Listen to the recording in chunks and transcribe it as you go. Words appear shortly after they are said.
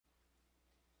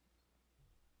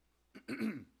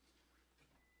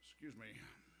Excuse me.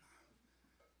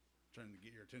 Trying to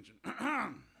get your attention.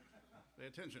 Pay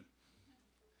attention.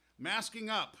 Masking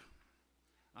up.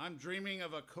 I'm dreaming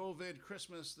of a COVID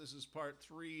Christmas. This is part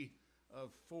 3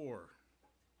 of 4.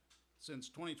 Since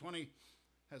 2020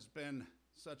 has been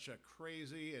such a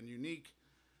crazy and unique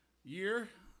year,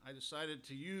 I decided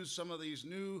to use some of these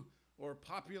new or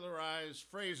popularized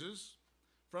phrases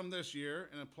from this year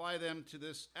and apply them to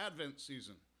this Advent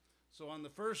season. So on the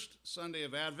first Sunday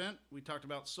of Advent, we talked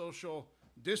about social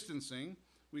distancing.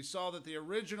 We saw that the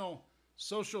original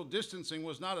social distancing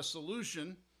was not a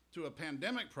solution to a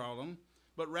pandemic problem,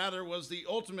 but rather was the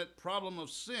ultimate problem of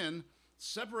sin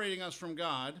separating us from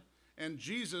God, and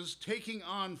Jesus taking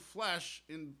on flesh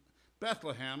in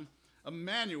Bethlehem,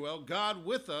 Emmanuel, God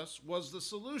with us, was the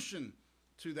solution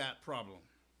to that problem.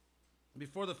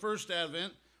 Before the first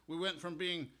Advent, we went from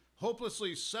being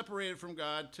hopelessly separated from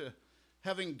God to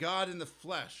having God in the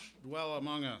flesh dwell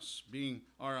among us, being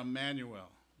our Emmanuel,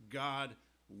 God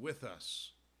with us.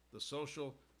 The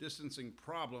social distancing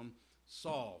problem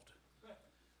solved.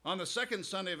 On the second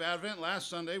Sunday of Advent, last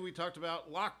Sunday, we talked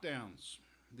about lockdowns.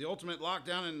 The ultimate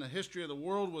lockdown in the history of the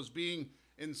world was being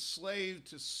enslaved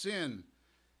to sin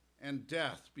and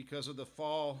death because of the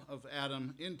fall of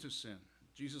Adam into sin.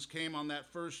 Jesus came on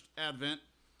that first Advent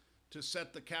to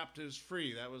set the captives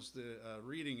free. That was the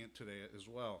reading it today as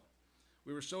well.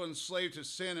 We were so enslaved to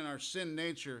sin and our sin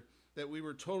nature that we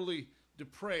were totally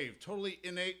depraved, totally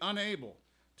unable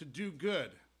to do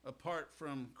good apart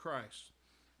from Christ.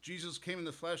 Jesus came in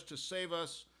the flesh to save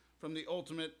us from the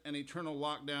ultimate and eternal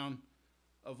lockdown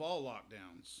of all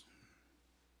lockdowns.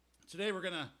 Today we're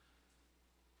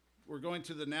going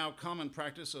to the now common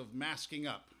practice of masking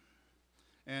up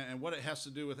and what it has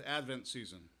to do with Advent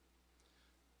season.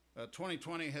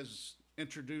 2020 has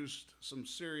introduced some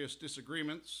serious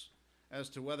disagreements as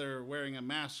to whether wearing a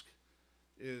mask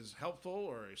is helpful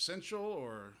or essential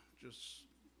or just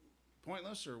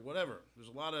pointless or whatever. There's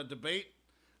a lot of debate.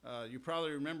 You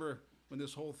probably remember when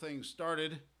this whole thing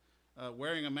started,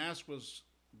 wearing a mask was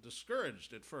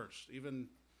discouraged at first. Even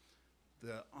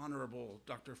the Honorable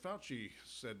Dr. Fauci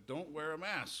said, don't wear a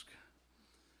mask.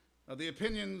 The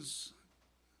opinions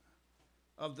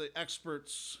of the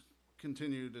experts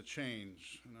continue to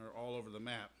change and are all over the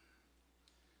map.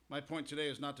 My point today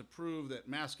is not to prove that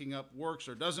masking up works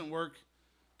or doesn't work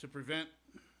to prevent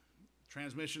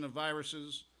transmission of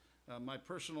viruses. My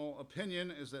personal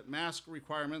opinion is that mask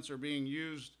requirements are being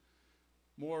used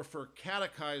more for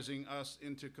catechizing us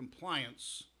into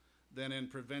compliance than in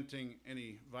preventing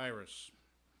any virus,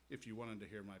 if you wanted to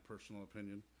hear my personal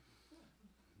opinion.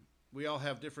 We all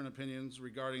have different opinions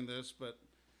regarding this, but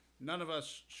none of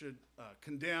us should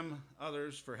condemn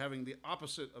others for having the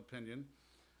opposite opinion.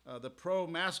 The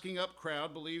pro-masking up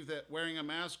crowd believe that wearing a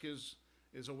mask is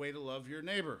a way to love your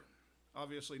neighbor.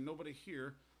 Obviously, nobody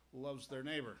here loves their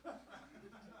neighbor.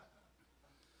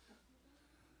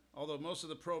 Although most of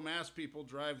the pro-mask people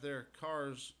drive their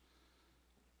cars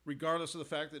regardless of the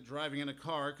fact that driving in a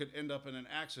car could end up in an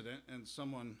accident and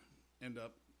someone end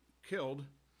up killed.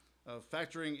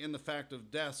 Factoring in the fact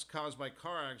of deaths caused by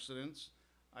car accidents,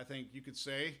 I think you could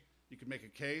make a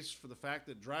case for the fact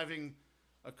that driving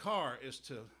a car is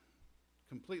to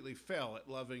completely fail at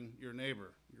loving your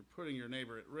neighbor. You're putting your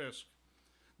neighbor at risk.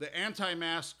 The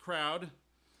anti-mask crowd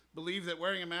believe that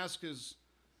wearing a mask is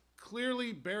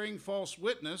clearly bearing false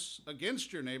witness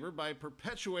against your neighbor by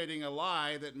perpetuating a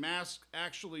lie that masks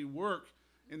actually work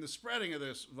in the spreading of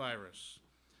this virus.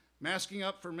 Masking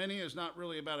up for many is not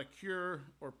really about a cure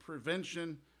or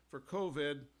prevention for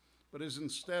COVID, but is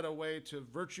instead a way to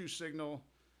virtue signal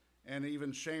and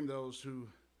even shame those who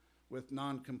with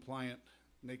non-compliant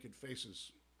naked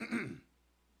faces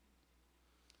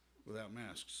without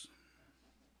masks.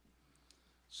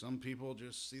 Some people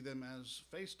just see them as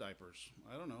face diapers.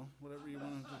 I don't know, whatever you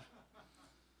want to do.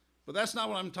 But that's not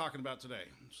what I'm talking about today,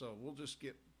 so we'll just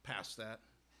get past that.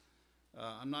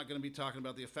 I'm not going to be talking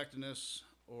about the effectiveness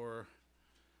or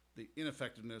the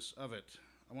ineffectiveness of it.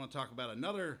 I want to talk about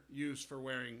another use for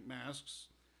wearing masks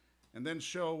and then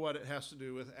show what it has to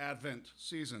do with Advent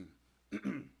season.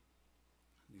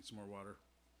 Need some more water.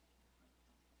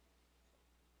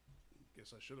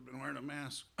 Guess I should have been wearing a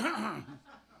mask.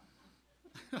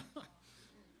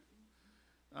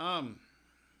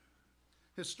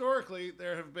 Historically,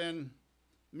 there have been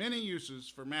many uses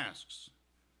for masks.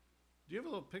 Do you have a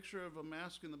little picture of a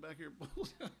mask in the back of your bowl?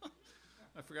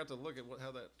 I forgot to look at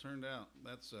how that turned out.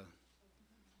 That's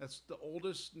the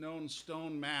oldest known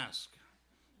stone mask,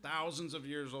 thousands of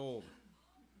years old.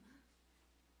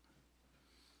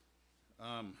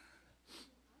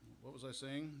 What was I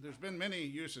saying? There's been many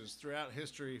uses throughout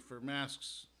history for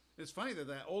masks It's funny that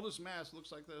oldest mask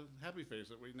looks like the happy face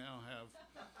that we now have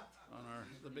on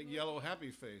the big yellow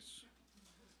happy face.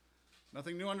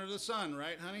 Nothing new under the sun,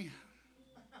 right, honey?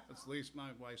 That's at least my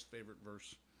wife's favorite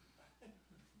verse.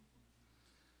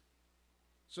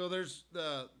 So there's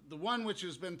the one which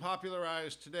has been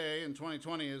popularized today in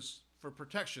 2020 is for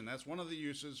protection. That's one of the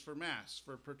uses for masks,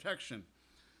 for protection.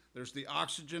 There's the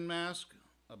oxygen mask,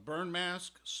 a burn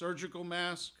mask, surgical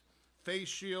mask, face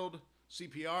shield,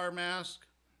 CPR mask.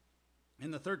 In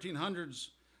the 1300s,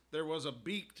 there was a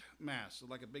beaked mask,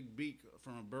 like a big beak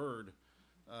from a bird,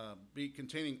 beak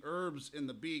containing herbs in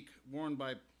the beak worn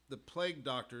by the plague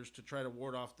doctors to try to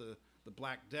ward off the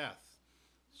Black Death.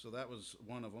 So that was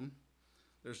one of them.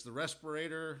 There's the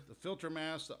respirator, the filter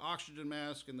mask, the oxygen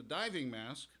mask, and the diving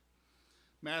mask.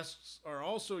 Masks are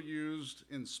also used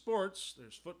in sports.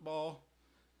 There's football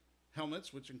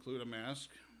helmets, which include a mask,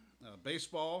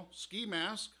 baseball, ski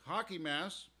mask, hockey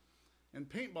mask, and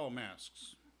paintball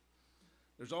masks.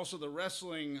 There's also the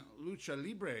wrestling lucha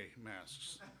libre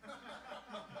masks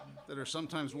that are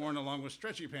sometimes worn along with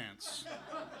stretchy pants,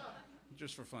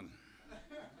 just for fun.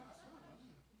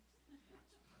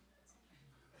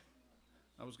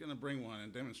 I was going to bring one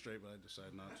and demonstrate, but I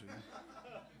decided not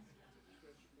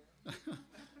to.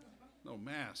 No,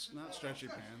 masks, not stretchy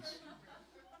pants.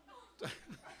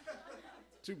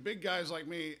 Two big guys like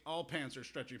me, all pants are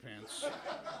stretchy pants.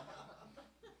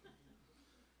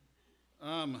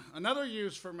 Another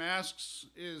use for masks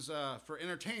is for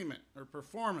entertainment or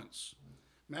performance.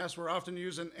 Masks were often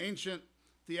used in ancient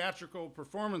theatrical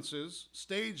performances.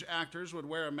 Stage actors would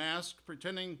wear a mask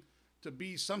pretending to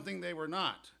be something they were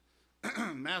not.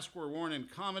 Masks were worn in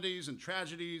comedies and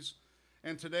tragedies,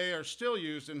 and today are still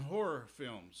used in horror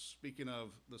films. Speaking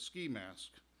of the ski mask.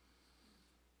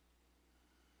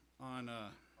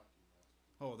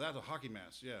 That's a hockey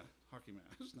mask. Yeah, hockey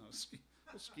mask. No,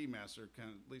 ski masks are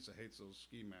Lisa hates those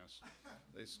ski masks.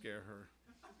 They scare her.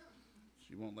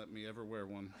 She won't let me ever wear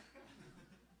one.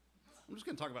 I'm just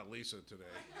going to talk about Lisa today.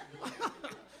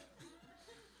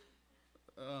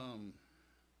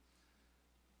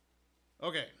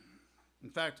 Okay. In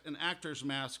fact, an actor's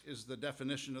mask is the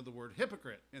definition of the word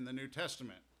hypocrite in the New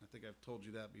Testament. I think I've told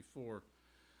you that before.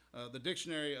 The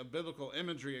Dictionary of Biblical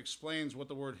Imagery explains what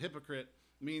the word hypocrite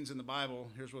means in the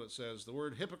Bible. Here's what it says. The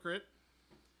word hypocrite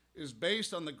is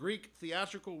based on the Greek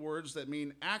theatrical words that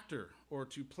mean actor or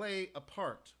to play a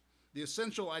part. The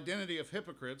essential identity of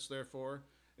hypocrites, therefore,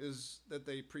 is that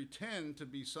they pretend to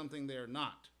be something they are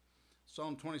not.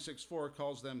 Psalm 26:4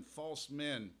 calls them false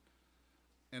men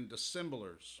and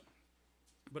dissemblers.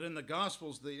 But in the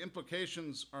Gospels, the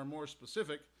implications are more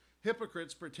specific.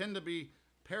 Hypocrites pretend to be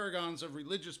paragons of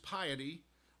religious piety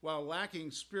while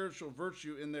lacking spiritual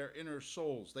virtue in their inner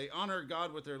souls. They honor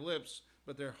God with their lips,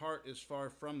 but their heart is far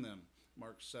from them.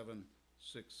 Mark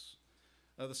 7:6.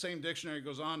 The same dictionary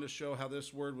goes on to show how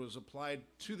this word was applied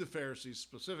to the Pharisees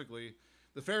specifically.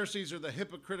 The Pharisees are the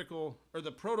hypocritical, or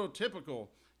the prototypical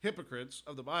hypocrites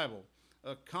of the Bible.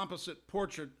 A composite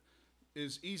portrait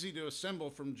is easy to assemble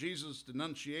from Jesus'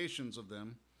 denunciations of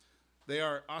them. They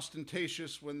are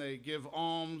ostentatious when they give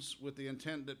alms with the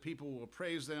intent that people will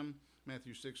praise them,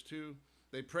 Matthew 6:2.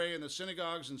 They pray in the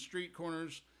synagogues and street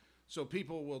corners so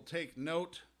people will take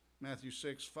note, Matthew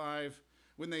 6:5.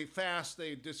 When they fast,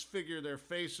 they disfigure their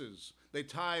faces. They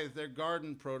tithe their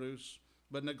garden produce,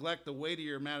 but neglect the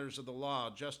weightier matters of the law,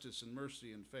 justice and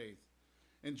mercy and faith.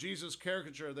 In Jesus'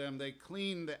 caricature of them, they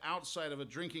clean the outside of a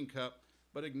drinking cup,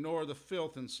 but ignore the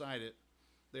filth inside it.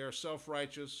 They are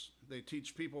self-righteous, they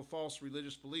teach people false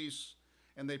religious beliefs,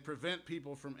 and they prevent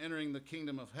people from entering the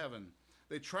kingdom of heaven.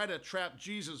 They try to trap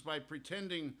Jesus by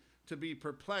pretending to be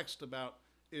perplexed about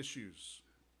issues.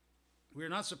 We are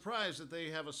not surprised that they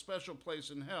have a special place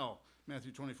in hell,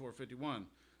 Matthew 24:51.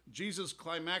 Jesus'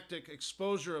 climactic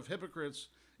exposure of hypocrites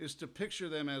is to picture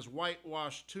them as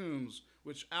whitewashed tombs,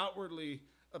 which outwardly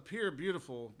appear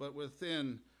beautiful, but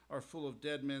within are full of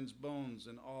dead men's bones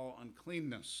and all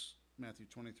uncleanness. Matthew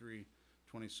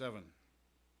 23:27.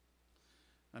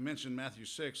 I mentioned Matthew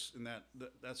 6, and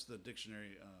that's the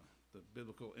dictionary, the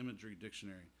Biblical Imagery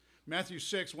Dictionary. Matthew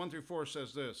 6:1-4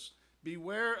 says this: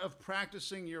 Beware of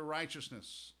practicing your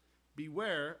righteousness.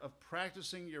 Beware of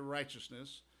practicing your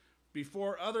righteousness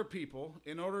before other people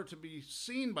in order to be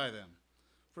seen by them,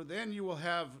 for then you will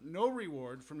have no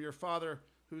reward from your Father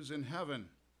who's in heaven.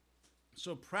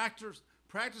 So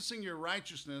practicing your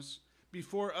righteousness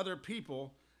before other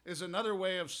people is another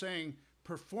way of saying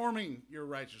performing your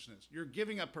righteousness. You're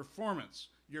giving a performance.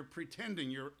 You're pretending,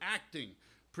 you're acting,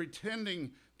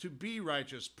 pretending to be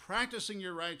righteous. Practicing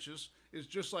your righteous is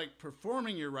just like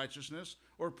performing your righteousness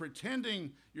or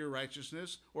pretending your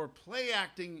righteousness or play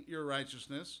acting your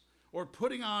righteousness or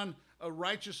putting on a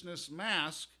righteousness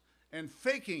mask and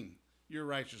faking your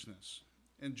righteousness.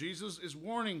 And Jesus is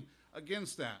warning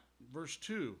against that. Verse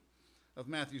 2 of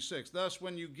Matthew 6. Thus,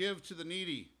 when you give to the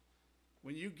needy,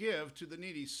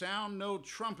 sound no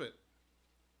trumpet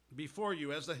before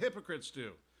you, as the hypocrites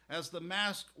do, as the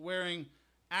mask-wearing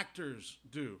actors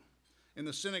do in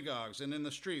the synagogues and in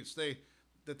the streets,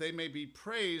 that they may be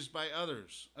praised by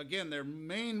others. Again, their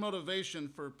main motivation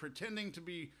for pretending to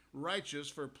be righteous,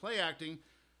 for play acting,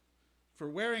 for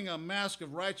wearing a mask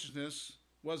of righteousness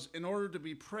was in order to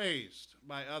be praised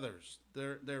by others.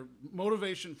 Their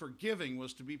motivation for giving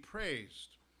was to be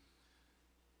praised.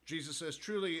 Jesus says,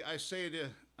 truly, I say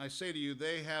to you,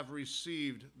 they have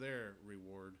received their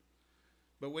reward.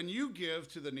 But when you give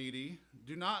to the needy,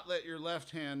 do not let your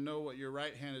left hand know what your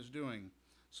right hand is doing,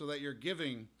 so that your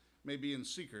giving may be in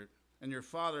secret, and your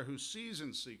Father who sees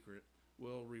in secret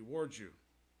will reward you.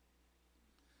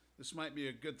 This might be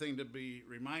a good thing to be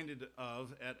reminded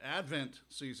of at Advent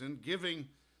season. Giving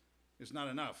is not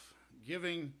enough.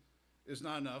 Giving is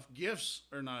not enough. Gifts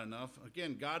are not enough.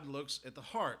 Again, God looks at the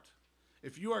heart.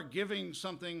 If you are giving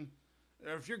something,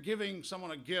 or if you're giving someone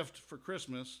a gift for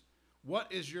Christmas,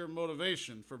 what is your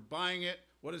motivation for buying it?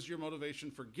 What is your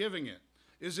motivation for giving it?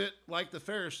 Is it like the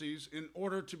Pharisees, in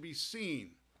order to be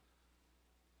seen?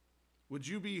 Would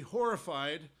you be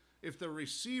horrified if the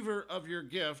receiver of your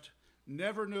gift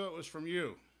never knew it was from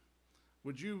you?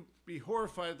 Would you be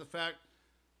horrified at the fact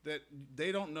that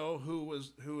they don't know who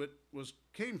it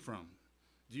came from?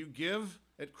 Do you give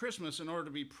at Christmas in order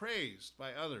to be praised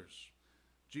by others?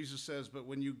 Jesus says, but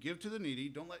when you give to the needy,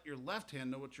 don't let your left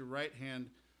hand know what your right hand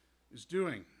is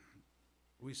doing.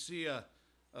 We see a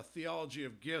theology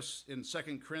of gifts in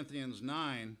 2 Corinthians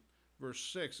 9, verse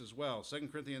 6 as well. 2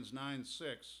 Corinthians 9,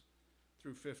 6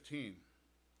 through 15.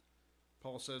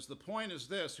 Paul says, the point is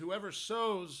this: whoever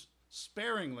sows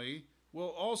sparingly will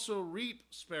also reap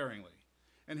sparingly,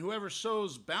 and whoever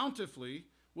sows bountifully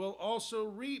will also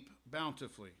reap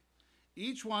bountifully.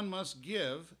 Each one must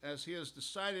give as he has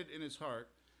decided in his heart,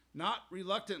 not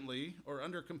reluctantly or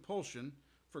under compulsion,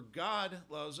 for God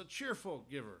loves a cheerful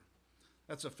giver.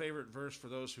 That's a favorite verse for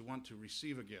those who want to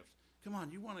receive a gift. Come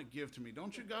on, you want to give to me,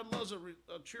 don't you? God loves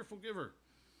a cheerful giver.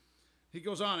 He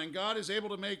goes on, and God is able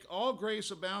to make all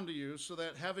grace abound to you, so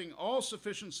that having all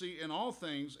sufficiency in all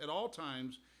things at all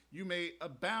times, you may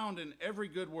abound in every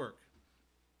good work.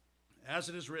 As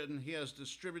it is written, he has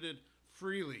distributed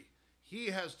freely. He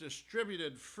has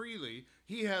distributed freely.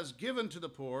 He has given to the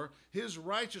poor. His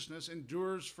righteousness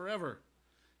endures forever.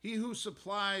 He who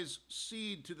supplies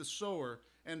seed to the sower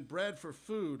and bread for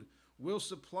food will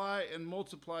supply and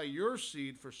multiply your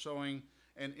seed for sowing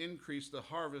and increase the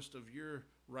harvest of your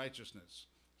righteousness.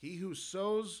 He who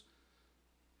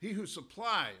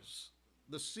supplies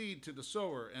the seed to the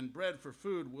sower and bread for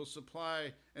food will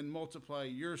supply and multiply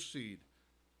your seed.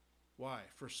 Why?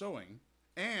 For sowing,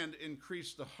 and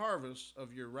increase the harvest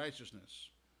of your righteousness.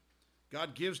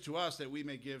 God gives to us that we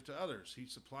may give to others. He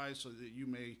supplies so that you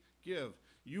may give.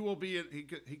 You will be,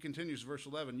 he continues, verse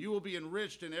 11, you will be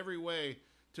enriched in every way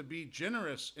to be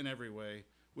generous in every way,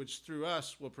 which through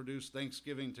us will produce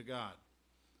thanksgiving to God.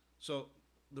 So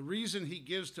the reason he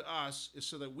gives to us is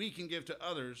so that we can give to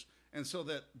others, and so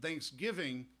that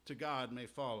thanksgiving to God may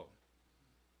follow.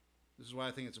 This is why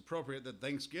I think it's appropriate that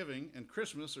Thanksgiving and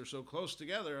Christmas are so close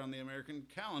together on the American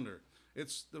calendar.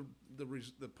 It's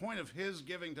the point of his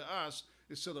giving to us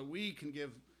is so that we can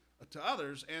give to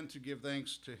others and to give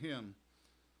thanks to him,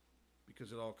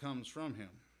 because it all comes from him.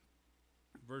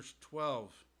 Verse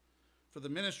 12, for the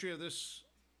ministry of this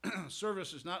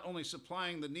service is not only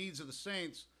supplying the needs of the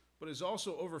saints, but is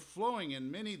also overflowing in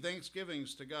many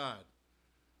thanksgivings to God.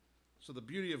 So the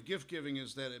beauty of gift giving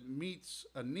is that it meets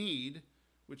a need,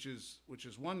 which is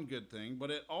one good thing, but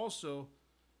it also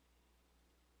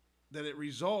that it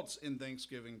results in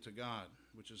thanksgiving to God,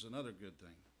 which is another good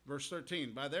thing. Verse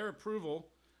 13, by their approval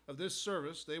of this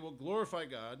service, they will glorify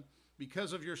God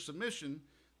because of your submission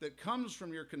that comes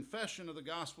from your confession of the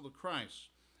gospel of Christ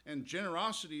and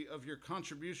generosity of your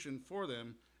contribution for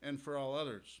them and for all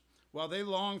others. While they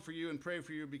long for you and pray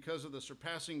for you because of the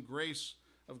surpassing grace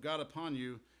of God upon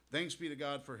you, thanks be to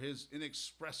God for his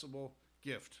inexpressible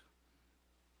gift.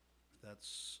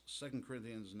 That's 2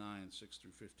 Corinthians 9, 6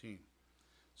 through 15.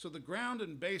 So the ground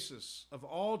and basis of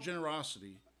all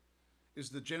generosity is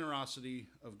the generosity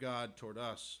of God toward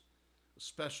us,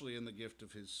 especially in the gift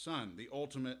of his Son, the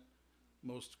ultimate,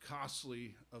 most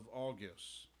costly of all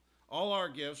gifts. All our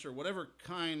gifts, or whatever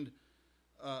kind,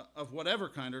 are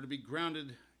to be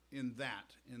grounded in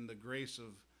that, in the grace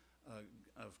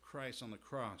of Christ on the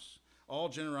cross. All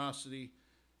generosity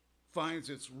finds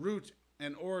its root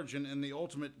and origin in the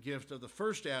ultimate gift of the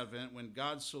first advent, when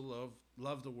God so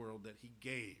loved the world that he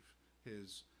gave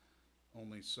his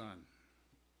only Son.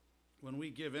 When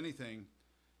we give anything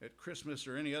at Christmas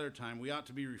or any other time, we ought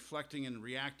to be reflecting and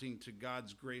reacting to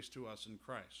God's grace to us in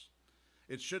Christ.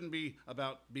 It shouldn't be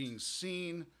about being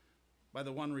seen by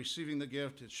the one receiving the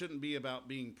gift. It shouldn't be about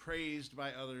being praised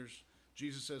by others.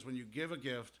 Jesus says when you give a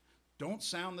gift, don't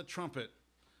sound the trumpet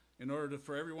in order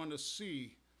for everyone to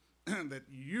see that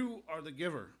you are the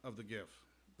giver of the gift.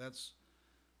 That's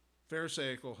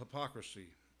Pharisaical hypocrisy.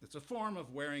 It's a form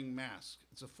of wearing mask.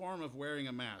 It's a form of wearing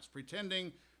a mask,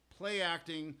 pretending, play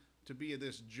acting to be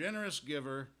this generous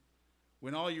giver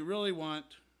when all you really want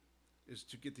is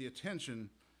to get the attention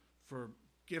for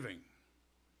giving.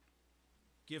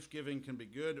 Gift giving can be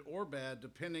good or bad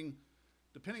depending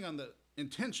on the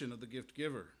intention of the gift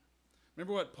giver.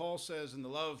 Remember what Paul says in the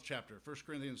love chapter, 1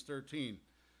 Corinthians 13.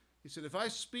 He said, if I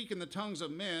speak in the tongues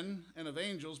of men and of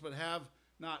angels but have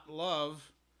not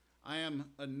love, I am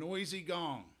a noisy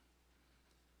gong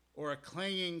or a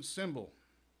clanging cymbal.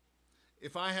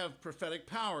 If I have prophetic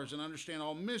powers and understand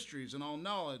all mysteries and all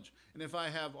knowledge, and if I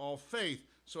have all faith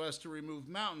so as to remove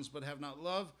mountains but have not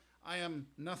love, I am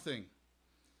nothing.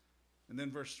 And then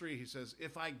verse 3, he says,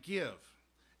 if I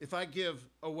give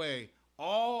away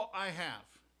all I have,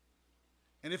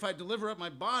 and if I deliver up my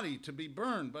body to be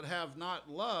burned but have not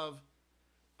love,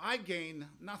 I gain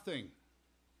nothing.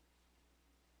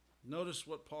 Notice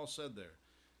what Paul said there.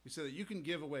 He said that you can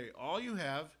give away all you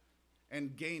have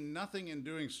and gain nothing in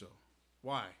doing so.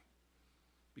 Why?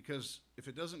 Because if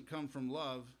it doesn't come from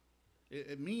love,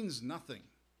 it means nothing.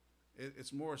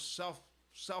 It's more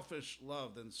selfish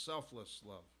love than selfless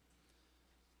love.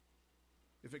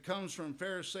 If it comes from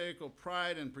Pharisaical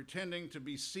pride and pretending to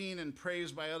be seen and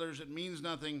praised by others, it means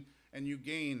nothing and you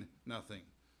gain nothing.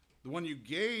 The one you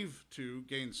gave to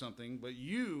gained something, but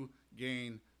you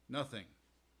gain nothing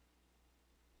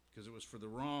because it was for the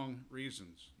wrong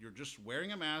reasons. You're just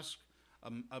wearing a mask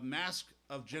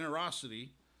of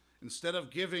generosity, instead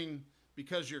of giving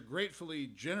because you're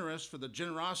gratefully generous for the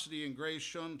generosity and grace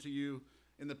shown to you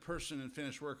in the person and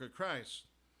finished work of Christ.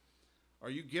 Are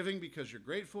you giving because you're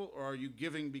grateful, or are you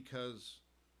giving because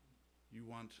you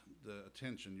want the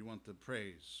attention, you want the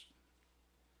praise?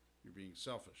 You're being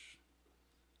selfish.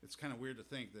 It's kind of weird to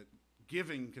think that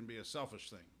giving can be a selfish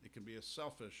thing. It can be a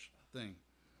selfish thing.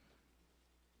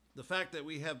 The fact that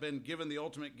we have been given the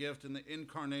ultimate gift in the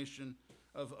incarnation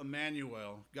of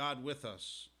Emmanuel, God with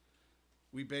us,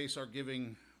 we base our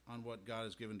giving on what God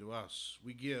has given to us.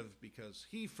 We give because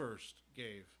he first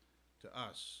gave to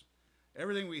us.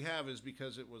 Everything we have is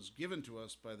because it was given to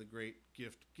us by the great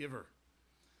gift giver.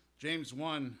 James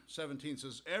 1:17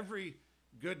 says, every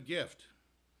good gift.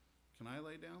 Can I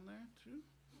lay down there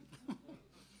too?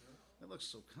 That looks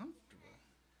so comfortable.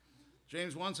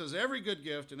 James 1 says, every good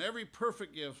gift and every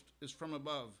perfect gift is from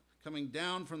above, coming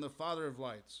down from the Father of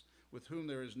lights, with whom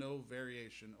there is no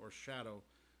variation or shadow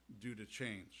due to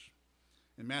change.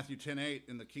 In Matthew 10:8,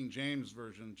 in the King James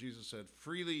Version, Jesus said,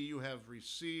 freely you have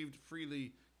received,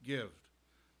 freely give.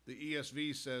 The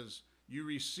ESV says, you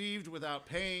received without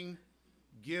paying,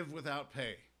 give without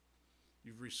pay.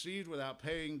 You've received without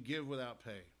paying, give without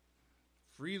pay.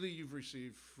 Freely you've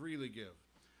received, freely give.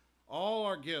 All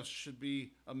our gifts should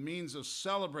be a means of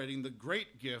celebrating the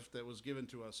great gift that was given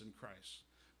to us in Christ.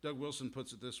 Doug Wilson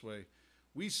puts it this way: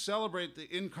 we celebrate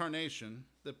the incarnation,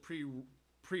 the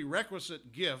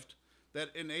prerequisite gift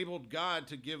that enabled God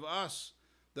to give us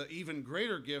the even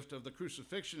greater gift of the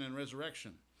crucifixion and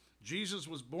resurrection. Jesus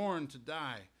was born to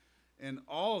die, and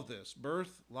all of this,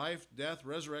 birth, life, death,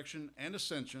 resurrection, and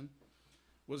ascension,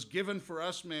 was given for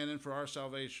us men and for our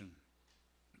salvation.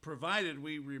 Provided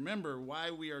we remember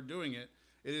why we are doing it,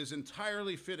 it is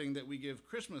entirely fitting that we give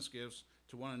Christmas gifts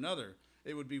to one another.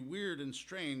 It would be weird and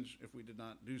strange if we did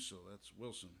not do so. That's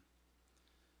Wilson.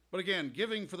 But again,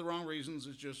 giving for the wrong reasons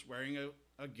is just wearing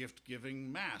a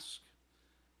gift-giving mask.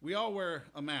 We all wear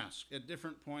a mask at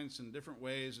different points in different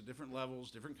ways, at different levels,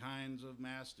 different kinds of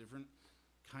masks, different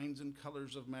kinds and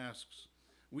colors of masks.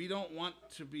 We don't want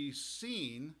to be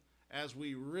seen as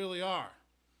we really are.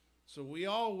 So we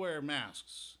all wear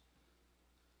masks.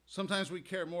 Sometimes we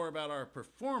care more about our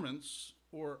performance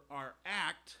or our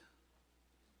act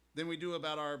than we do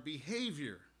about our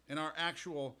behavior and our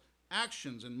actual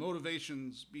actions and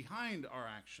motivations behind our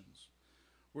actions.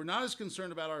 We're not as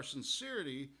concerned about our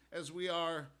sincerity as we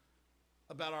are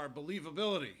about our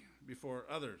believability before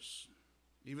others.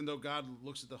 Even though God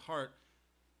looks at the heart,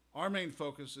 our main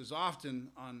focus is often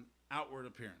on outward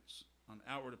appearance,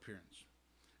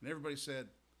 And everybody said,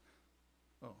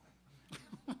 oh,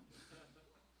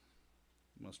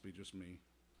 Must be just me.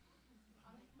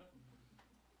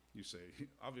 You say,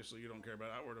 obviously you don't care about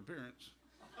outward appearance.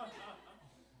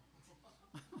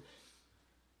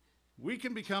 We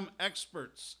can become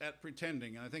experts at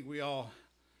pretending, and I think we all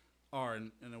are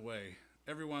in a way.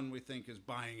 Everyone we think is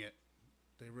buying it.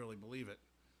 They really believe it.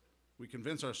 We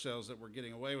convince ourselves that we're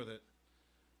getting away with it.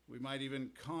 We might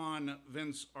even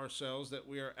convince ourselves that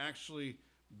we are actually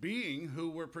being who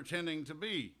we're pretending to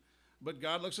be. But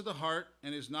God looks at the heart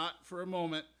and is not for a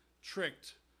moment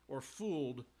tricked or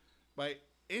fooled by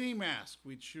any mask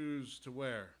we choose to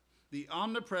wear. The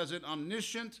omnipresent,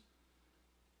 omniscient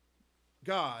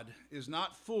God is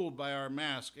not fooled by our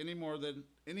mask any more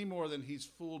than he's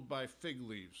fooled by fig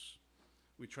leaves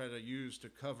we try to use to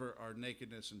cover our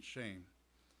nakedness and shame.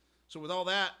 So with all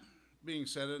that being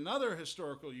said, another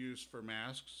historical use for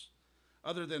masks,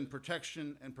 other than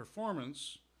protection and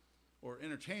performance or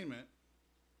entertainment,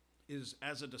 is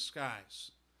as a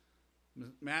disguise.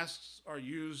 Masks are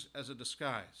used as a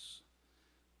disguise.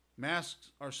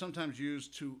 Masks are sometimes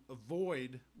used to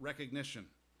avoid recognition,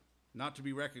 not to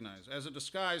be recognized. As a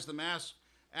disguise, the mask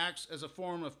acts as a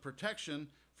form of protection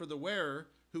for the wearer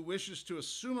who wishes to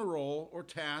assume a role or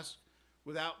task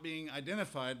without being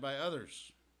identified by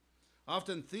others.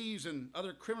 Often thieves and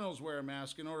other criminals wear a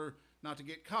mask in order not to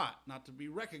get caught, not to be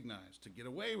recognized, to get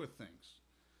away with things.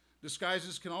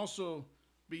 Disguises can also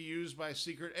be used by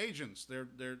secret agents.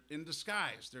 They're in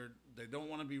disguise. They don't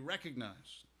want to be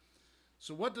recognized.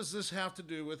 So what does this have to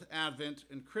do with Advent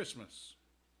and Christmas?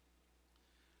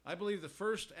 I believe the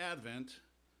first Advent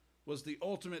was the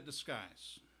ultimate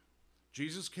disguise.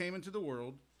 Jesus came into the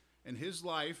world, and his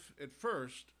life at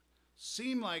first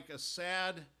seemed like a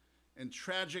sad and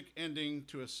tragic ending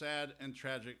to a sad and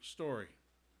tragic story.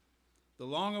 The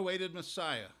long-awaited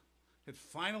Messiah had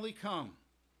finally come.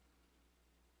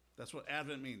 That's what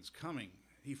Advent means, coming.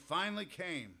 He finally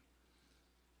came.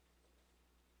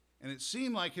 And it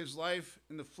seemed like his life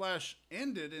in the flesh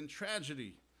ended in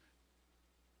tragedy.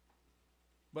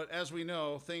 But as we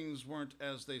know, things weren't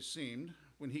as they seemed.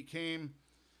 When he came,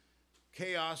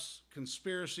 chaos,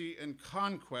 conspiracy, and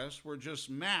conquest were just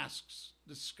masks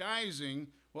disguising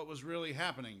what was really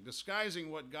happening, disguising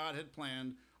what God had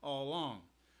planned all along.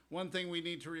 One thing we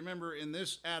need to remember in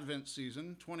this Advent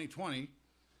season, 2020,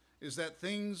 is that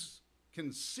things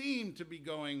can seem to be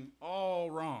going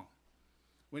all wrong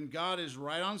when God is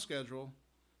right on schedule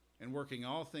and working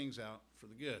all things out for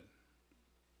the good.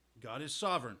 God is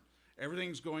sovereign.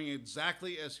 Everything's going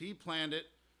exactly as he planned it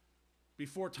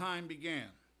before time began.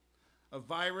 A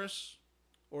virus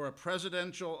or a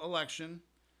presidential election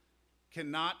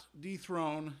cannot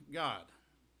dethrone God.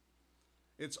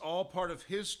 It's all part of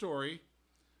his story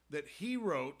that he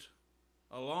wrote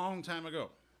a long time ago.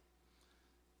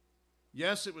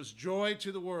 Yes, it was joy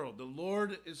to the world. The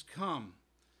Lord is come.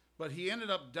 But he ended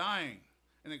up dying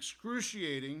an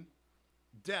excruciating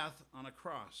death on a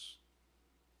cross.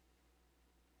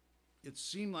 It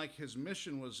seemed like his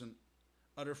mission was an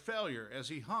utter failure as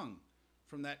he hung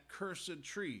from that cursed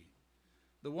tree.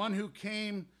 The one who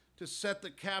came to set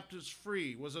the captives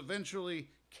free was eventually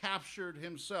captured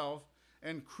himself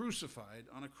and crucified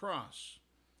on a cross.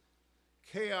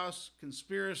 Chaos,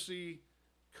 conspiracy,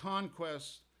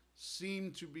 conquest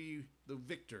seemed to be the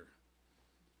victor.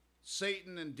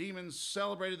 Satan and demons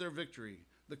celebrated their victory.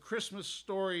 The Christmas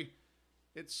story,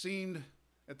 it seemed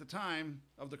at the time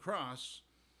of the cross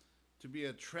to be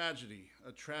a tragedy,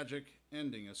 a tragic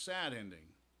ending, a sad ending.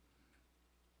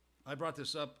 I brought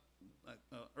this up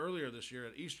earlier this year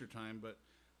at Easter time, but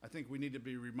I think we need to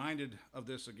be reminded of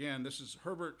this again. This is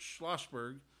Herbert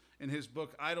Schlossberg in his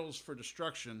book, Idols for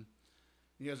Destruction.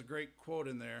 He has a great quote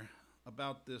in there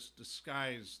about this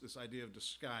disguise, this idea of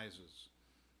disguises.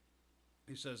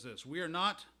 He says this: we are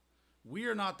not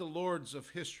the lords of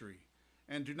history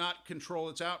and do not control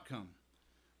its outcome,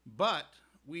 but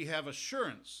we have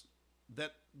assurance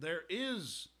that there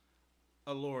is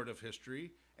a Lord of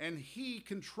history and he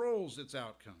controls its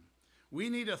outcome. We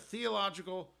need a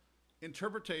theological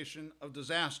interpretation of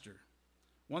disaster,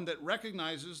 one that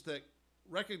recognizes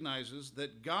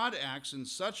that God acts in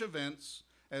such events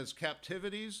as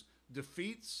captivities,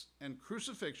 defeats, and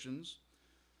crucifixions.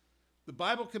 The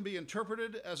Bible can be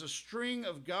interpreted as a string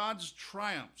of God's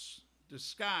triumphs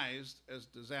disguised as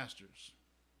disasters.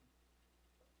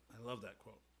 I love that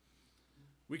quote.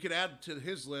 We could add to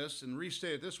his list and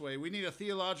restate it this way: we need a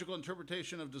theological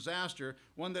interpretation of disaster,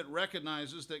 one that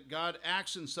recognizes that God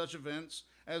acts in such events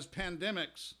as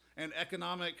pandemics and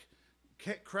economic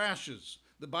crashes.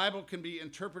 The Bible can be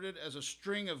interpreted as a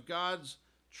string of God's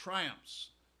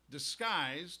triumphs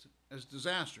disguised as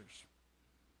disasters.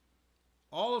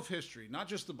 All of history, not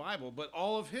just the Bible, but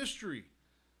all of history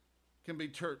can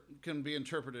be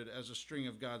interpreted as a string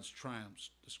of God's triumphs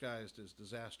disguised as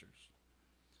disasters.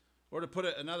 Or to put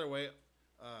it another way,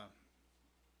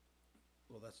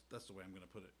 that's the way I'm going to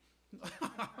put it.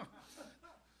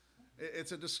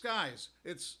 It's a disguise.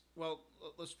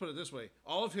 Let's put it this way.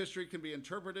 All of history can be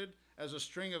interpreted as a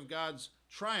string of God's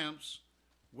triumphs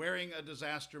wearing a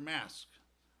disaster mask.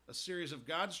 A series of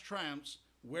God's triumphs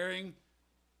wearing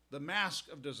the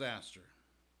mask of disaster.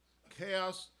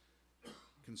 Chaos,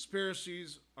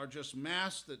 conspiracies are just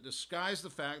masks that disguise the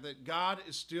fact that God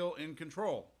is still in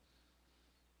control.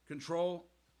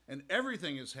 And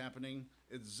everything is happening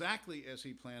exactly as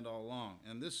he planned all along.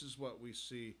 And this is what we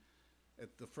see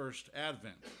at the first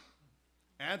Advent.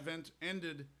 Advent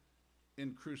ended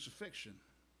in crucifixion.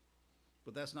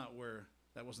 But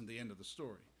that wasn't the end of the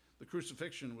story. The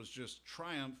crucifixion was just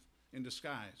triumph in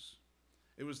disguise.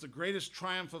 It was the greatest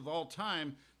triumph of all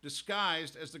time,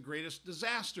 disguised as the greatest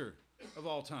disaster of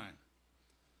all time.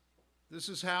 This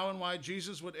is how and why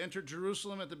Jesus would enter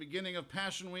Jerusalem at the beginning of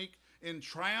Passion Week in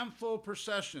triumphal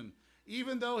procession,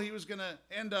 even though he was going to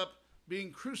end up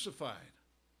being crucified.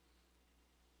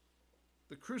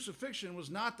 The crucifixion was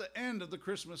not the end of the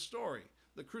Christmas story.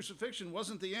 The crucifixion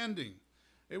wasn't the ending.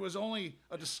 It was only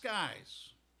a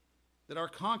disguise that our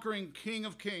conquering King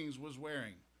of Kings was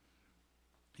wearing.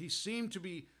 He seemed to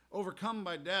be overcome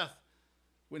by death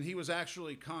when he was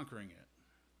actually conquering it.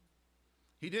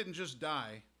 He didn't just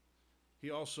die.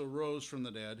 He also rose from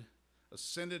the dead,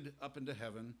 ascended up into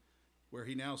heaven, where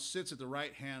he now sits at the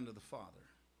right hand of the Father.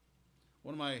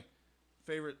 One of my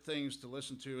favorite things to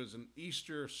listen to is an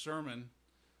Easter sermon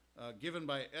given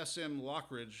by S.M.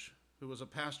 Lockridge, who was a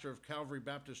pastor of Calvary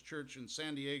Baptist Church in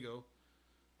San Diego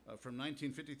from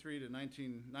 1953 to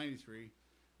 1993.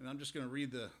 And I'm just going to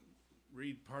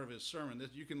read part of his sermon.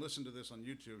 You can listen to this on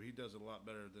YouTube. He does it a lot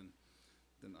better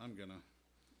than I'm going to.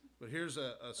 But here's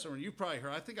a sermon you probably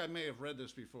heard. I think I may have read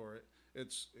this before.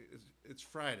 It's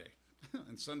Friday,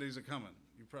 and Sundays are coming.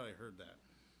 You probably heard that.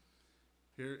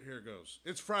 Here it goes.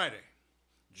 It's Friday.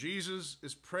 Jesus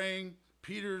is praying.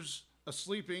 Peter's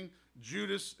sleeping.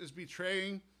 Judas is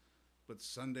betraying. But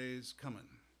Sunday's coming.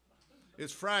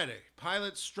 It's Friday.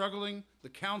 Pilate's struggling. The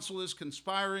council is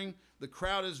conspiring. The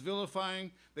crowd is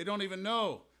vilifying. They don't even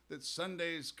know that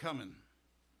Sunday's coming.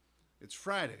 It's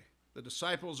Friday. The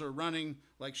disciples are running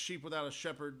like sheep without a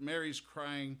shepherd. Mary's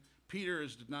crying. Peter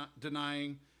is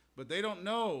denying. But they don't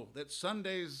know that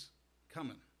Sunday's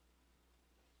coming.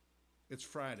 It's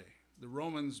Friday. The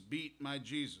Romans beat my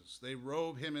Jesus. They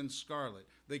robe him in scarlet.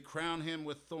 They crown him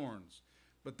with thorns.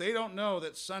 But they don't know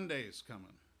that Sunday's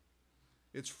coming.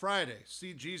 It's Friday.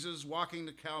 See Jesus walking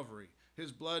to Calvary,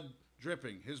 his blood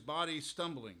dripping, his body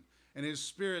stumbling, and his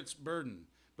spirit's burdened.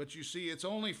 But you see, it's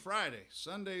only Friday.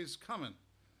 Sunday's coming.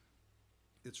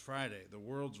 It's Friday. The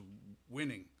world's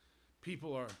winning.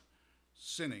 People are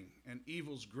sinning, and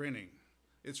evil's grinning.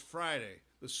 It's Friday.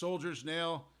 The soldiers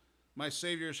nail my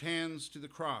Savior's hands to the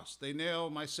cross. They nail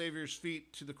my Savior's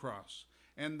feet to the cross.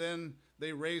 And then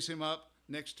they raise him up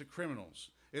next to criminals.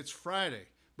 It's Friday.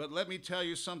 But let me tell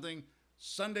you something.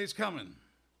 Sunday's coming.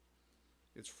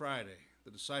 It's Friday.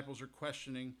 The disciples are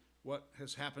questioning what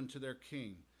has happened to their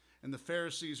king. And the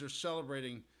Pharisees are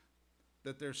celebrating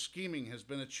that their scheming has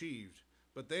been achieved.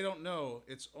 But they don't know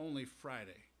it's only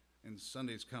Friday, and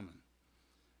Sunday's coming.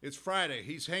 It's Friday.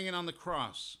 He's hanging on the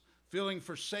cross, feeling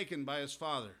forsaken by his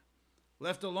Father,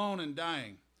 left alone and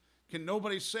dying. Can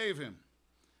nobody save him?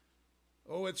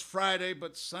 Oh, it's Friday,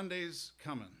 but Sunday's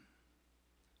coming.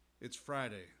 It's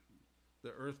Friday.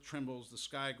 The earth trembles, the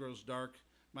sky grows dark.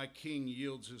 My King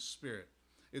yields his spirit.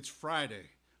 It's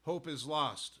Friday. Hope is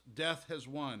lost. Death has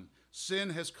won. Sin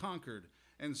has conquered,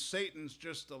 and Satan's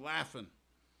just a-laughing.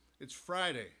 It's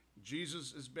Friday.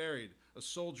 Jesus is buried. A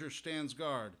soldier stands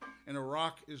guard, and a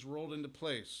rock is rolled into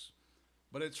place.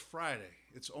 But it's Friday.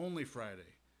 It's only Friday.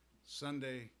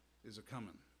 Sunday is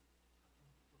a-coming.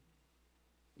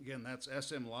 Again, that's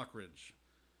S.M. Lockridge.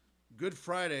 Good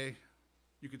Friday,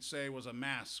 you could say, was a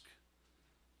mask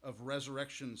of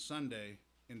Resurrection Sunday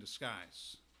in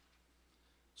disguise.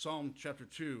 Psalm chapter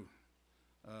 2,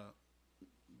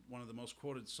 one of the most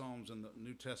quoted psalms in the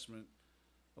New Testament,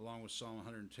 along with Psalm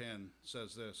 110,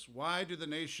 says this: Why do the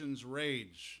nations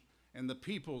rage and the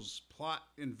peoples plot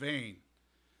in vain?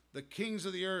 The kings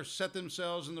of the earth set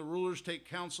themselves and the rulers take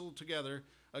counsel together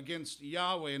against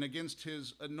Yahweh and against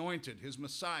his anointed, his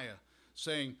Messiah,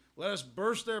 saying, Let us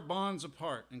burst their bonds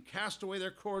apart and cast away their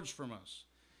cords from us.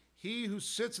 He who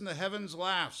sits in the heavens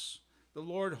laughs. The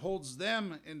Lord holds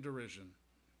them in derision.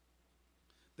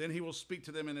 Then he will speak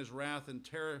to them in his wrath and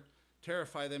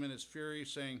terrify them in his fury,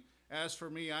 saying, As for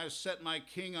me, I have set my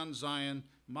king on Zion,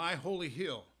 my holy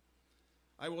hill.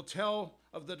 I will tell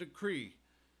of the decree.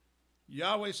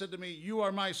 Yahweh said to me, you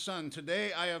are my son.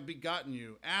 Today I have begotten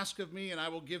you. Ask of me, and I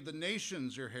will give the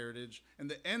nations your heritage, and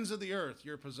the ends of the earth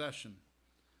your possession.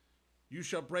 You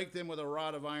shall break them with a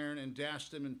rod of iron and dash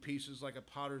them in pieces like a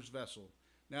potter's vessel.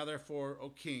 Now therefore, O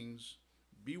kings,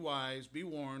 be wise, be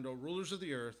warned, O rulers of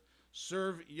the earth,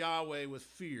 serve Yahweh with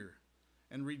fear,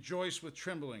 and rejoice with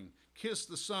trembling. Kiss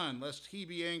the Son, lest he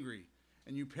be angry,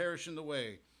 and you perish in the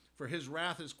way, for his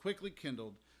wrath is quickly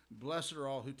kindled. Blessed are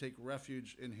all who take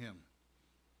refuge in him.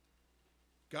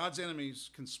 God's enemies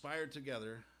conspired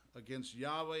together against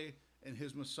Yahweh and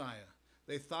his Messiah.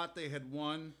 They thought they had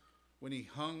won when he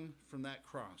hung from that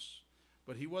cross.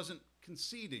 But he wasn't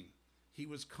conceding. He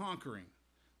was conquering.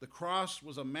 The cross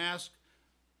was a mask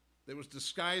that was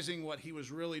disguising what he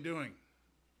was really doing.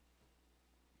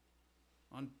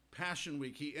 On Passion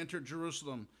Week, he entered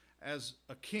Jerusalem as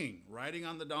a king, riding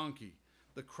on the donkey.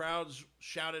 The crowds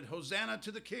shouted, Hosanna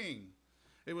to the King.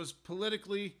 It was a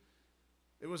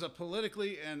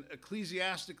politically and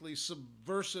ecclesiastically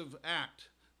subversive act.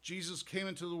 Jesus came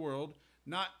into the world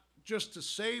not just to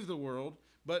save the world,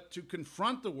 but to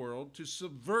confront the world, to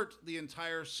subvert the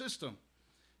entire system.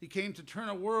 He came to turn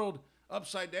a world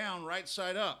upside down, right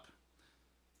side up.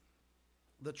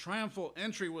 The triumphal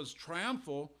entry was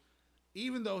triumphal,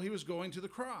 even though he was going to the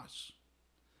cross.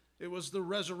 It was the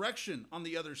resurrection on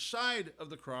the other side of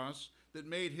the cross that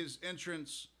made his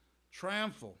entrance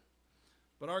triumphal.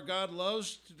 But our God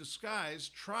loves to disguise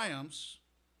triumphs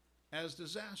as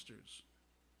disasters.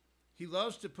 He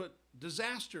loves to put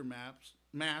disaster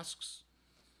masks,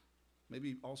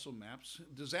 maybe also maps,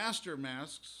 disaster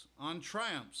masks on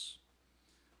triumphs.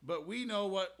 But we know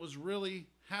what was really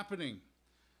happening.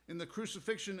 In the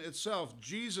crucifixion itself,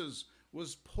 Jesus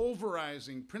was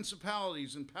pulverizing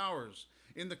principalities and powers.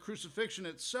 In the crucifixion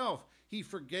itself, he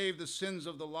forgave the sins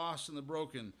of the lost and the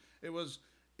broken. It was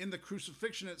in the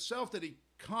crucifixion itself that he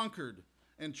conquered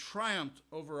and triumphed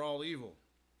over all evil.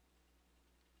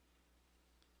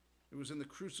 It was in the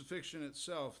crucifixion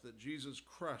itself that Jesus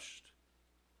crushed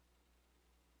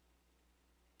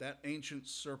that ancient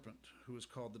serpent who is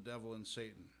called the devil and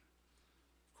Satan.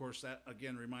 Of course, that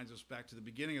again reminds us back to the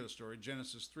beginning of the story,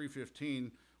 Genesis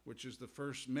 3:15, which is the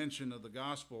first mention of the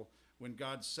gospel, when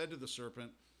God said to the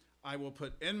serpent, I will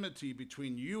put enmity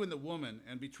between you and the woman,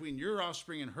 and between your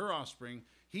offspring and her offspring.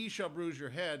 He shall bruise your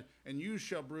head, and you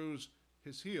shall bruise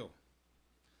his heel.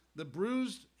 The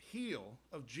bruised heel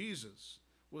of Jesus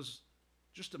was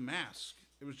just a mask.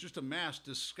 It was just a mask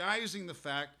disguising the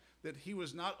fact that he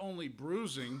was not only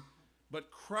bruising,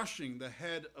 but crushing the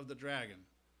head of the dragon,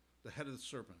 the head of the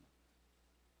serpent.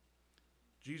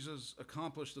 Jesus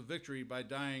accomplished the victory by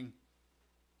dying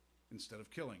instead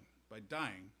of killing, by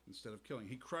dying instead of killing.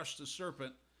 He crushed the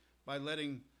serpent by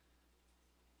letting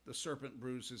the serpent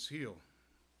bruise his heel.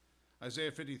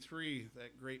 Isaiah 53,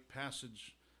 that great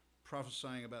passage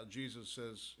prophesying about Jesus,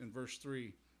 says in verse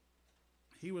 3,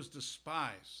 he was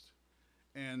despised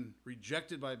and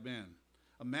rejected by men,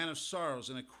 a man of sorrows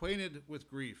and acquainted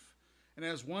with grief. And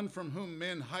as one from whom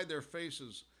men hide their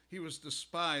faces, he was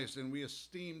despised, and we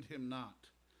esteemed him not.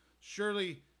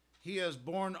 Surely he has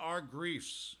borne our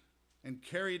griefs and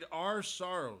carried our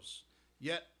sorrows,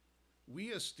 yet we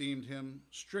esteemed him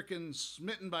stricken,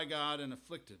 smitten by God, and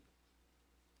afflicted.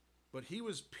 But he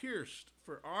was pierced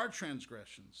for our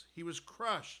transgressions. He was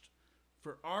crushed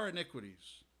for our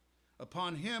iniquities.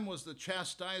 Upon him was the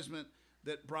chastisement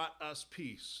that brought us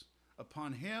peace.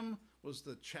 Upon him was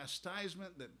the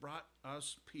chastisement that brought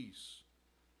us peace.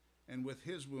 And with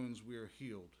his wounds we are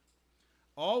healed.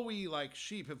 All we like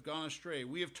sheep have gone astray.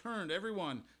 We have turned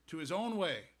everyone to his own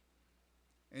way.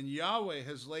 And Yahweh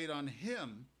has laid on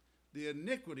him the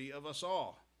iniquity of us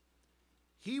all.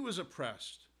 He was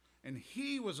oppressed, and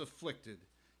he was afflicted,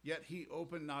 yet he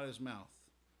opened not his mouth.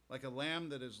 Like a lamb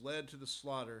that is led to the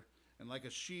slaughter, and like a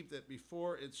sheep that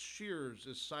before its shearers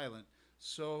is silent,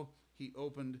 so he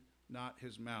opened not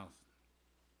his mouth.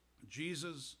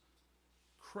 Jesus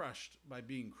crushed by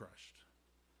being crushed.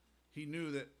 He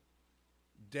knew that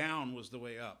down was the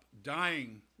way up.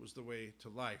 Dying was the way to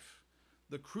life.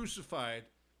 The crucified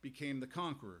became the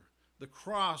conqueror. The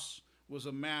cross was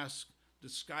a mask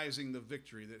disguising the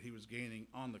victory that he was gaining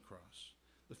on the cross.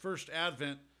 The first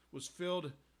advent was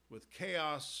filled with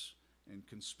chaos and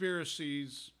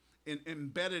conspiracies.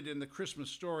 Embedded in the Christmas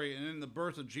story and in the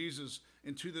birth of Jesus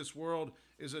into this world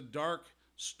is a dark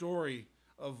story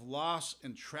of loss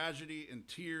and tragedy and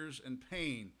tears and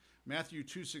pain. Matthew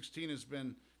 2:16 has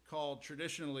been called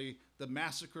traditionally the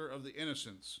massacre of the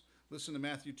innocents. Listen to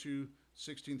Matthew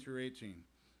 2:16 through 18.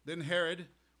 Then Herod,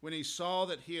 when he saw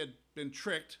that he had been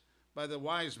tricked by the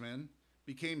wise men,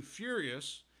 became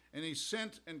furious, and he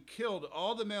sent and killed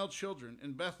all the male children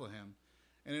in Bethlehem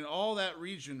and in all that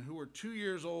region who were 2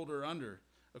 years old or under,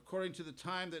 according to the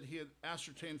time that he had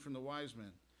ascertained from the wise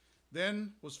men.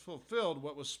 Then was fulfilled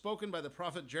what was spoken by the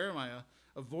prophet Jeremiah.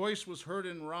 A voice was heard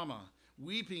in Ramah,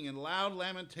 weeping in loud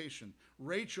lamentation,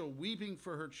 Rachel weeping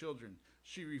for her children.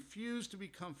 She refused to be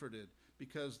comforted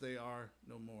because they are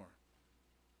no more.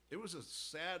 It was a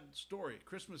sad story.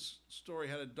 Christmas story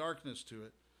had a darkness to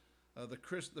it.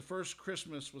 The first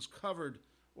Christmas was covered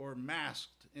or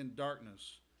masked in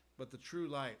darkness, but the true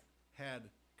light had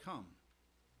come.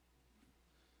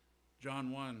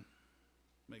 John 1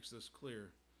 makes this clear.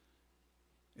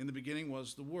 In the beginning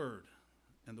was the Word,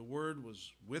 and the Word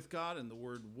was with God, and the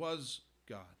Word was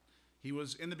God. He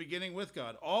was in the beginning with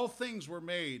God. All things were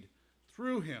made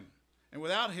through him, and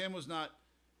without him was not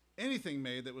anything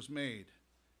made that was made.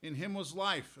 In him was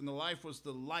life, and the life was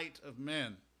the light of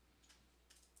men.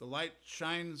 The light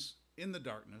shines in the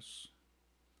darkness,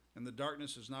 and the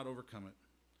darkness has not overcome it.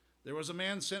 There was a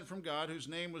man sent from God whose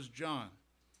name was John.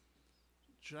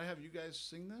 Should I have you guys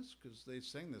sing this? Because they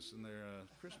sang this in their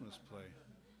Christmas play.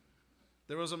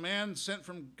 There was a man sent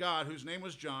from God whose name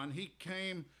was John. He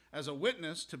came as a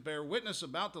witness to bear witness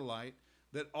about the light,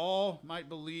 that all might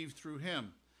believe through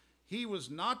him. He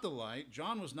was not the light,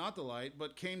 John was not the light,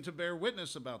 but came to bear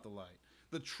witness about the light.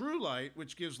 The true light,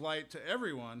 which gives light to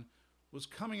everyone, was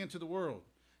coming into the world.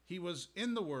 He was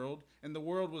in the world, and the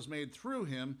world was made through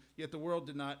him, yet the world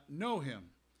did not know him.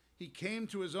 He came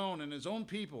to his own, and his own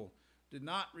people did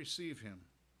not receive him.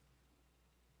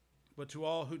 But to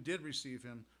all who did receive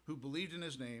him, who believed in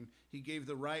his name, he gave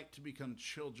the right to become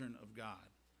children of God,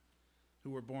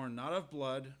 who were born not of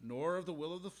blood, nor of the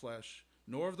will of the flesh,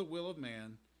 nor of the will of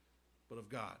man, but of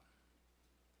God.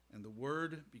 And the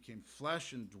Word became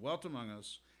flesh and dwelt among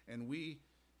us, and we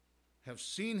have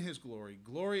seen his glory,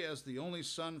 glory as the only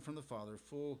Son from the Father,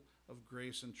 full of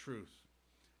grace and truth.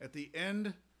 At the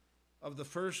end of the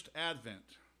first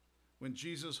Advent, when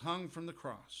Jesus hung from the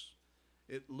cross,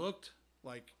 it looked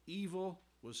like evil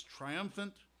was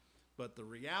triumphant, but the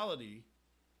reality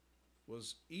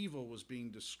was evil was being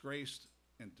disgraced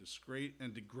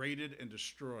and degraded and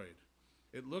destroyed.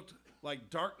 It looked like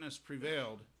darkness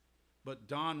prevailed, but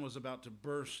dawn was about to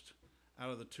burst out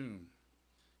of the tomb.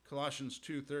 Colossians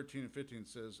 2:13 and 15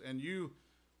 says, "And you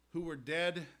who were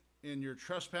dead in your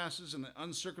trespasses and the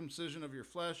uncircumcision of your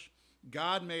flesh,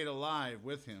 God made alive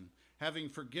with him, having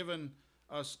forgiven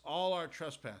us all our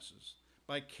trespasses,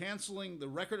 by canceling the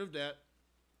record of debt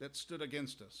that stood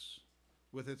against us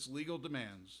with its legal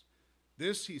demands.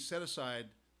 This he set aside,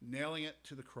 nailing it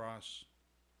to the cross.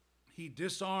 He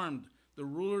disarmed the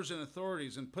rulers and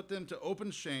authorities and put them to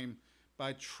open shame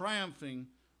by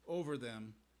triumphing over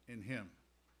them in him."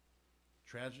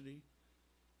 Tragedy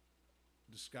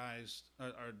disguised,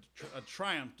 a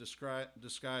triumph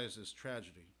disguised as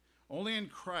tragedy. Only in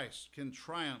Christ can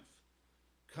triumph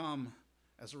come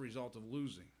as a result of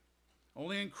losing.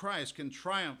 Only in Christ can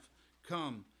triumph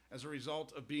come as a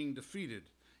result of being defeated.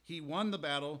 He won the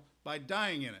battle by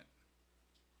dying in it,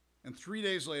 and 3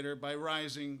 days later by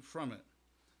rising from it.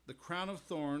 The crown of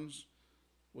thorns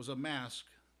was a mask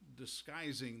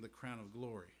disguising the crown of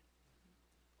glory.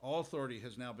 All authority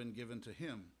has now been given to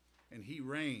him, and he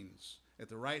reigns at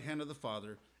the right hand of the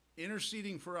Father,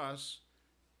 interceding for us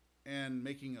and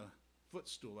making a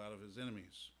footstool out of his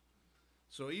enemies.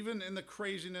 So even in the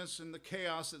craziness and the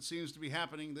chaos that seems to be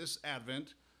happening this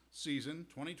Advent season,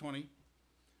 2020,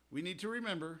 we need to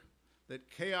remember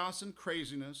that chaos and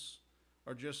craziness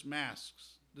are just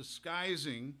masks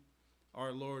disguising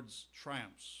our Lord's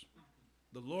triumphs.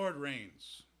 The Lord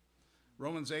reigns.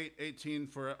 Romans 8:18,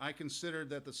 "For I consider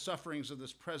that the sufferings of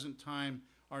this present time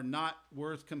are not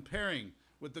worth comparing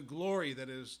with the glory that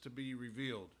is to be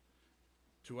revealed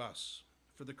to us.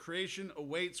 For the creation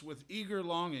awaits with eager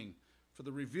longing for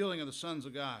the revealing of the sons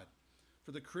of God.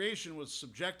 For the creation was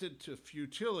subjected to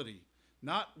futility,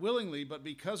 not willingly, but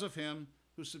because of him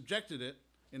who subjected it,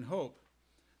 in hope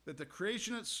that the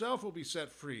creation itself will be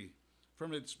set free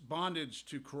from its bondage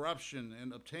to corruption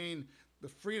and obtain the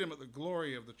freedom of the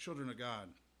glory of the children of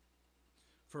God.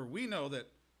 For we know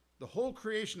that the whole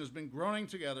creation has been groaning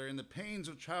together in the pains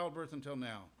of childbirth until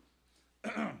now."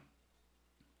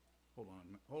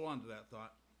 Hold on to that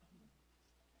thought.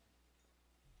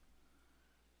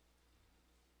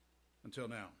 Until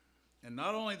now. And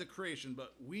not only the creation,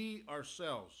 but we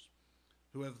ourselves,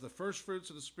 who have the first fruits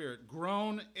of the Spirit,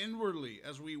 groan inwardly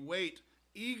as we wait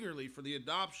eagerly for the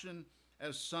adoption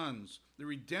as sons, the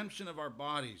redemption of our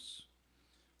bodies.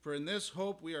 For in this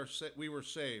hope we were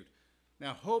saved.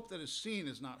 Now, hope that is seen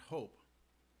is not hope.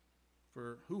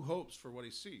 For who hopes for what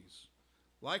he sees?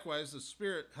 Likewise, the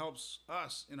Spirit helps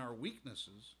us in our weakness,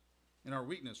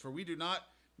 for we do not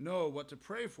know what to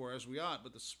pray for as we ought,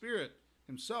 but the Spirit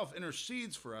himself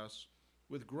intercedes for us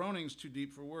with groanings too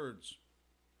deep for words.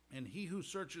 And he who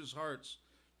searches hearts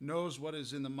knows what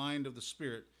is in the mind of the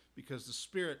Spirit, because the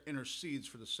Spirit intercedes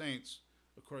for the saints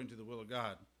according to the will of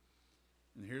God.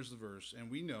 And here's the verse,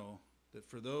 and we know that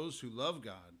for those who love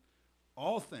God,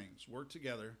 all things work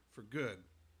together for good,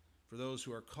 for those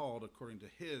who are called according to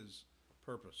his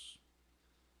purpose.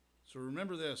 So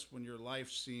remember this when your life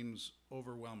seems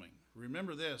overwhelming.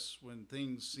 Remember this when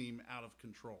things seem out of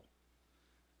control.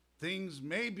 Things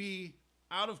may be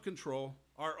out of control,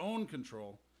 our own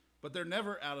control, but they're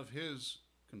never out of his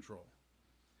control.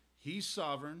 He's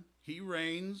sovereign, he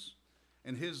reigns,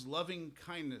 and his loving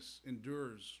kindness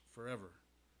endures forever.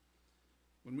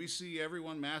 When we see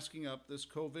everyone masking up this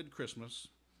COVID Christmas,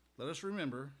 let us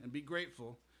remember and be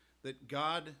grateful that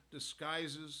God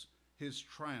disguises his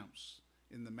triumphs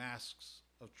in the masks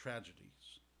of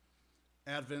tragedies.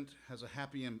 Advent has a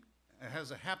happy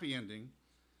ending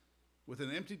with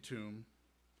an empty tomb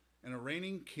and a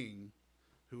reigning king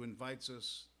who invites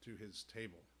us to his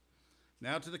table.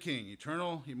 Now to the King,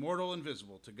 eternal, immortal,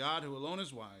 invisible, to God who alone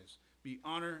is wise, be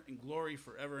honor and glory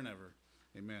forever and ever.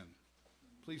 Amen.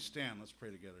 Please stand. Let's pray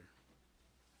together.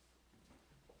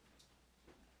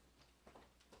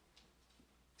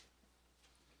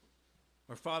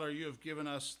 Our Father, you have given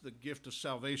us the gift of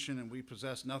salvation, and we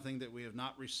possess nothing that we have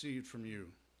not received from you.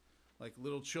 Like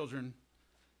little children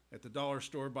at the dollar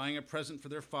store buying a present for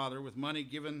their father with money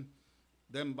given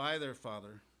them by their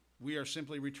father, we are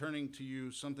simply returning to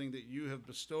you something that you have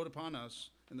bestowed upon us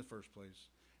in the first place.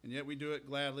 And yet we do it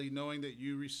gladly, knowing that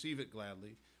you receive it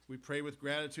gladly. We pray with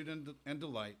gratitude and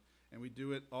delight, and we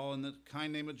do it all in the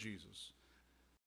kind name of Jesus.